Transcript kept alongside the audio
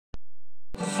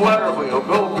flutter wheel,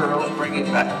 go girls, bring it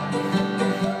back.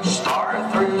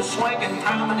 Start through swinging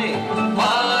promenade.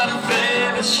 What a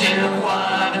fellowship,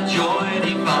 what a joy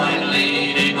divine,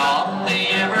 leading on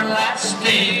the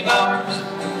everlasting arms.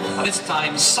 This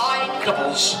time, side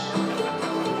couples.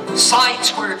 Side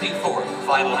square 2-4.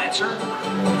 Final answer.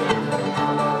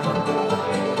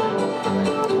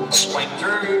 Swing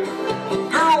through.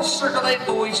 Girls circulate,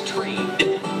 boys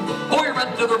trade. Boy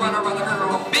run to the runner, run the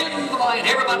girl. Bend the line,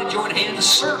 everybody join hands.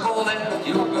 Circle left.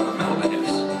 You're gonna know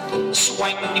this.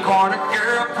 Swing the corner,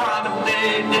 girl,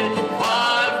 promenade.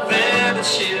 What a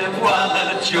fellowship,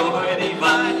 what a joy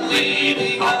divine,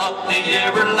 leading on the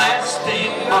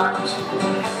everlasting arms.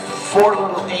 4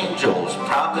 little angels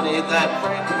promenade that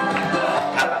ring.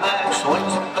 Cadillac swing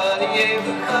somebody,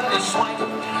 everybody swing.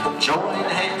 Join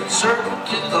hands, circle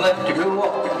to the left, to go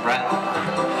walking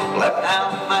round. Left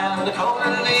down man, the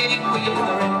corner lady, wheel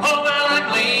the ring. Oh, well,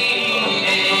 I'm leading.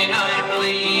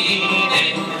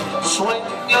 Swing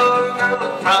your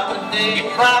girl, promenade,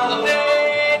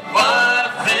 promenade. What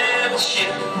a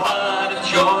fellowship, what a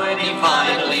joy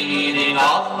divine, leading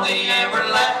on the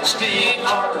everlasting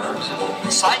arms.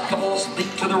 Side couples,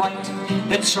 leap to the right,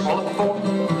 then circle at the 4.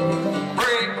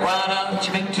 Break right out,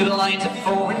 you make to the lines at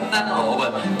 4 and now.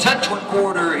 Touch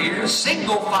 1/4 here,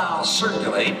 single file,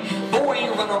 circulate. Boy,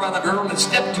 run around the girl and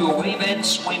step to a wave and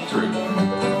swing through.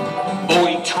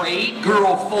 Boy, trade,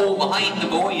 girl, fold behind the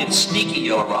boy and sneaky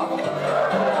yellow rock.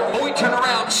 Boy, turn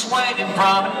around, swing and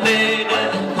promenade.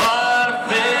 What a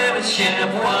fellowship,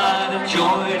 what a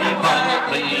joy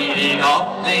divine, leading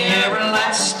on the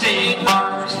everlasting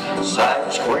arms.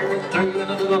 Side square through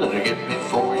and a little to get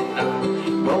before you know.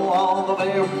 Go all the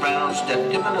way around, step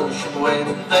to an ocean wave,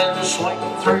 then swing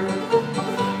through.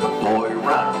 Boy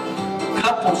run,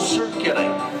 couple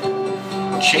circulate.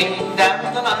 Chain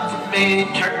down the line for me,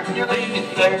 turn your lady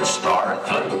there, start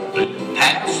through.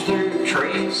 Pass through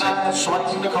trees, side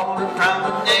swing the corner,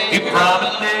 promenade. You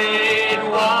promenade,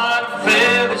 what a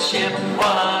fellowship,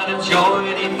 what a joy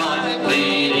divine,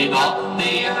 leading on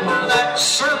the everlasting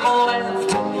circle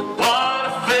left. What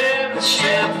a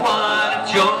fellowship, what a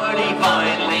joy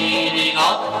divine, leading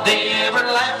on the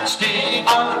everlasting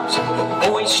arms.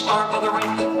 Boys start with a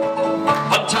ring,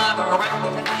 one time around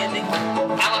at the ending.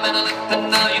 Alabama lift and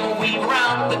now you weave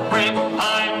around the brim.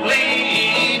 I'm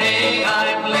leading,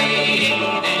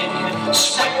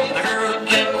 swing the girl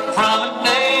again,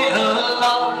 promenade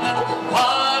along.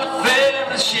 What a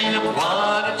fellowship,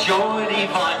 what a joy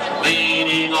divine,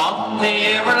 leading on the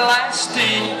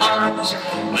everlasting arms,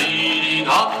 leading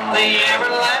on the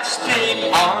everlasting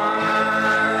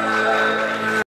arms.